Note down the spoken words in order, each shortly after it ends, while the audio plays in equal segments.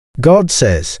God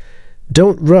says,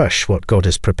 don't rush what God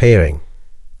is preparing.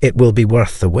 It will be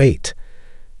worth the wait.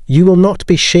 You will not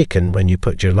be shaken when you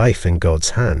put your life in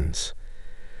God's hands.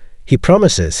 He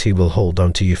promises He will hold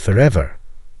on to you forever.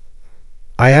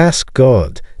 I ask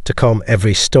God to calm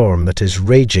every storm that is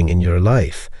raging in your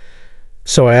life.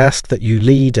 So I ask that you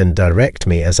lead and direct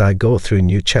me as I go through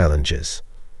new challenges.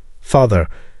 Father,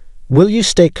 will you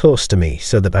stay close to me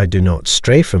so that I do not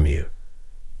stray from you?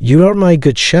 You are my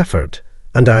good shepherd,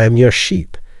 and I am your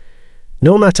sheep.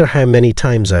 No matter how many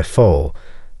times I fall,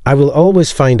 I will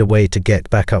always find a way to get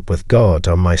back up with God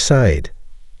on my side.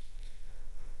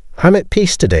 I'm at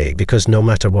peace today because no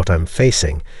matter what I'm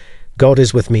facing, God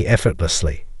is with me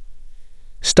effortlessly.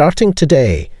 Starting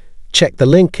today, check the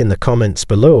link in the comments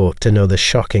below to know the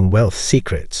shocking wealth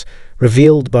secrets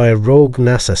revealed by a rogue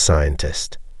NASA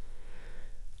scientist.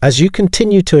 As you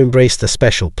continue to embrace the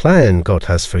special plan God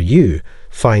has for you,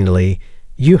 finally,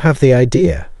 you have the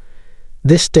idea.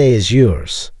 This day is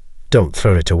yours. Don't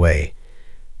throw it away.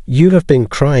 You have been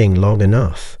crying long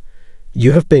enough.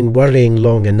 You have been worrying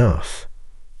long enough.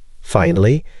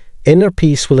 Finally, inner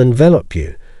peace will envelop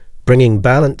you, bringing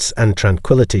balance and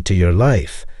tranquility to your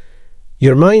life.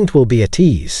 Your mind will be at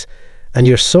ease, and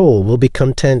your soul will be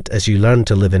content as you learn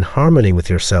to live in harmony with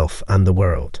yourself and the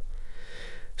world.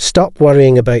 Stop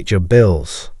worrying about your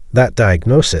bills, that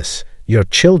diagnosis, your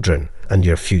children, and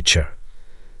your future.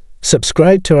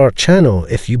 Subscribe to our channel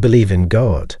if you believe in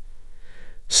God.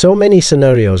 So many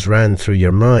scenarios ran through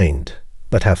your mind,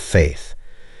 but have faith.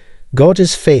 God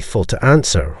is faithful to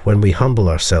answer when we humble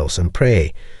ourselves and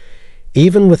pray.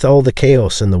 Even with all the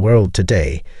chaos in the world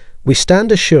today, we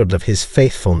stand assured of His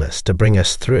faithfulness to bring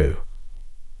us through.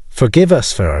 Forgive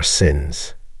us for our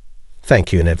sins.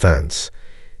 Thank you in advance.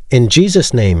 In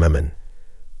Jesus' name, Amen.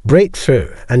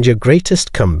 Breakthrough and your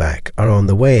greatest comeback are on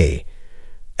the way.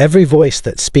 Every voice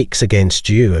that speaks against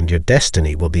you and your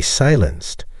destiny will be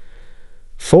silenced.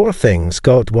 4 things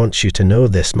God wants you to know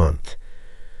this month.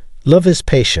 Love is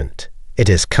patient. It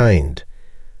is kind.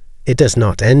 It does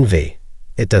not envy.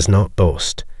 It does not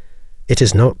boast. It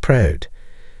is not proud.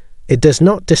 It does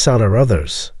not dishonor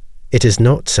others. It is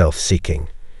not self-seeking.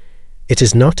 It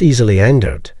is not easily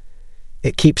angered.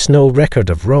 It keeps no record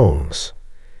of wrongs.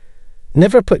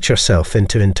 Never put yourself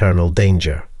into internal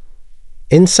danger.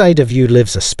 Inside of you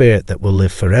lives a spirit that will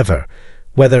live forever,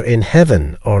 whether in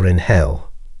heaven or in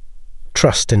hell.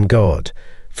 Trust in God,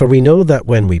 for we know that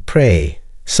when we pray,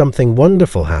 something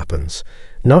wonderful happens,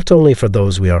 not only for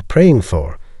those we are praying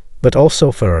for, but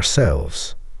also for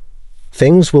ourselves.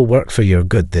 Things will work for your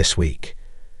good this week.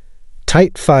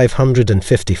 Type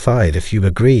 555 if you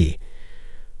agree.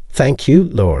 Thank you,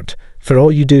 Lord, for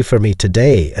all you do for me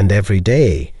today and every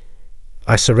day.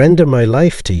 I surrender my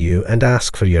life to you and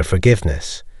ask for your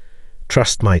forgiveness.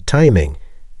 Trust my timing.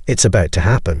 It's about to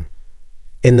happen.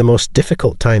 In the most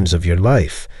difficult times of your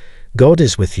life, God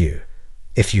is with you.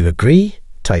 If you agree,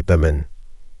 type Amen.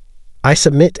 I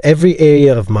submit every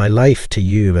area of my life to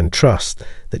you and trust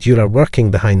that you are working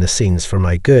behind the scenes for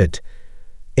my good.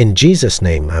 In Jesus'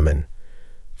 name, Amen.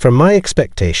 For my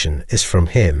expectation is from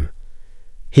Him.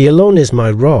 He alone is my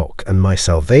rock and my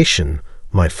salvation,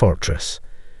 my fortress.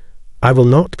 I will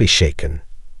not be shaken.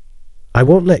 I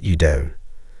won't let you down.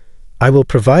 I will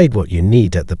provide what you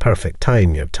need at the perfect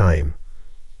time, your time.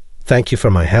 Thank you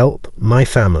for my help, my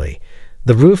family,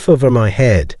 the roof over my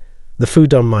head, the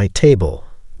food on my table,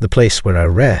 the place where I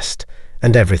rest,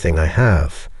 and everything I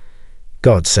have.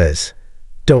 God says,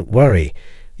 don't worry,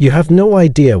 you have no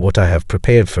idea what I have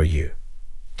prepared for you.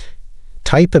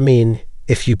 Type Amen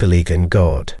if you believe in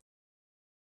God.